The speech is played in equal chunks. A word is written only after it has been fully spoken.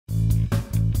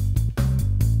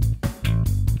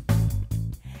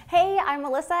I'm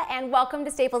Alyssa and welcome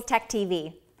to Staples Tech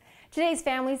TV. Today's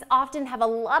families often have a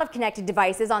lot of connected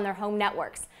devices on their home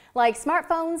networks, like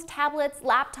smartphones, tablets,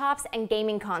 laptops, and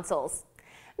gaming consoles.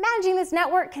 Managing this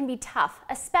network can be tough,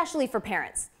 especially for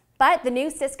parents. But the new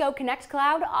Cisco Connect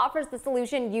Cloud offers the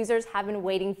solution users have been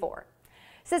waiting for.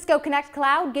 Cisco Connect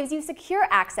Cloud gives you secure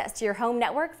access to your home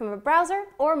network from a browser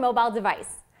or mobile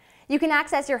device. You can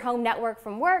access your home network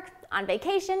from work, on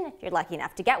vacation, if you're lucky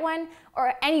enough to get one,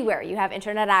 or anywhere you have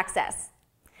internet access.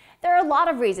 There are a lot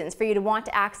of reasons for you to want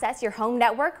to access your home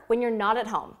network when you're not at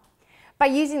home. By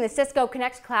using the Cisco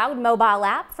Connect Cloud mobile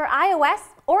app for iOS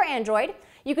or Android,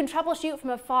 you can troubleshoot from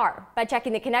afar by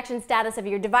checking the connection status of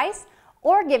your device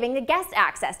or giving the guest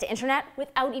access to internet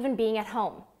without even being at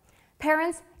home.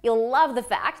 Parents, you'll love the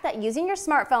fact that using your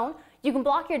smartphone, you can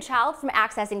block your child from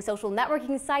accessing social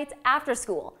networking sites after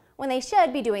school when they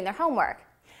should be doing their homework.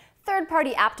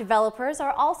 Third-party app developers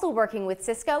are also working with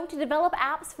Cisco to develop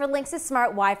apps for Linksys smart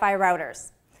Wi-Fi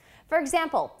routers. For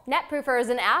example, Netproofer is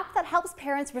an app that helps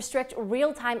parents restrict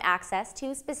real-time access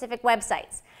to specific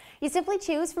websites. You simply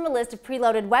choose from a list of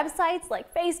preloaded websites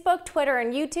like Facebook, Twitter,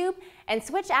 and YouTube and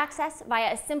switch access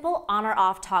via a simple on or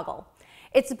off toggle.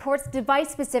 It supports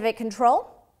device-specific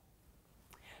control,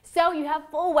 so you have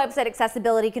full website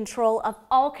accessibility control of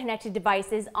all connected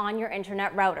devices on your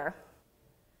internet router.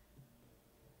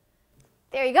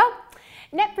 There you go.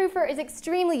 Netproofer is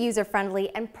extremely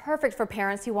user-friendly and perfect for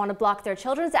parents who want to block their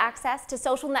children's access to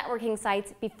social networking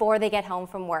sites before they get home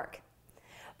from work.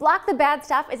 Block the Bad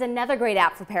Stuff is another great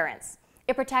app for parents.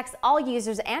 It protects all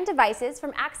users and devices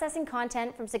from accessing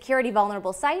content from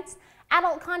security-vulnerable sites,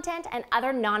 adult content, and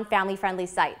other non-family-friendly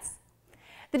sites.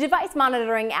 The device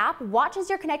monitoring app watches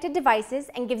your connected devices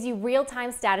and gives you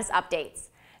real-time status updates.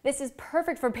 This is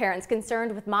perfect for parents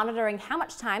concerned with monitoring how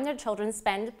much time their children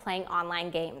spend playing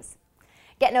online games.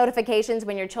 Get notifications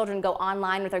when your children go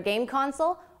online with their game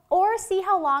console, or see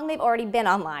how long they've already been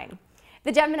online.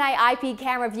 The Gemini IP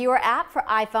Camera Viewer app for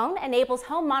iPhone enables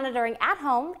home monitoring at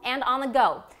home and on the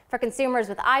go for consumers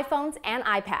with iPhones and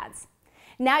iPads.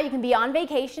 Now you can be on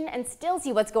vacation and still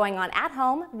see what's going on at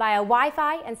home via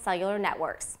Wi-Fi and cellular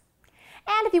networks.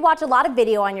 And if you watch a lot of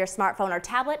video on your smartphone or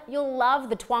tablet, you'll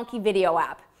love the Twonky Video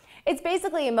app. It's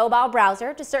basically a mobile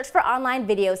browser to search for online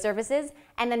video services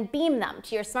and then beam them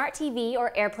to your smart TV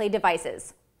or AirPlay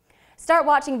devices. Start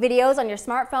watching videos on your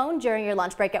smartphone during your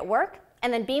lunch break at work,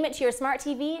 and then beam it to your smart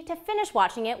TV to finish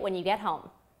watching it when you get home.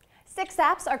 6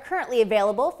 apps are currently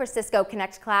available for Cisco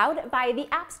Connect Cloud via the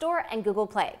App Store and Google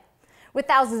Play. With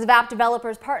thousands of app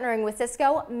developers partnering with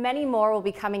Cisco, many more will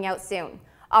be coming out soon,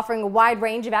 offering a wide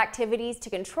range of activities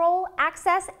to control,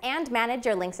 access, and manage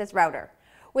your Linksys router.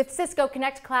 With Cisco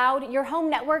Connect Cloud, your home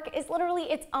network is literally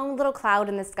its own little cloud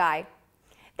in the sky.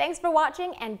 Thanks for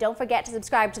watching, and don't forget to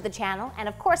subscribe to the channel, and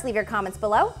of course leave your comments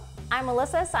below. I'm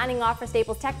Alyssa, signing off for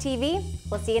Staples Tech TV.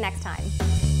 We'll see you next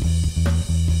time.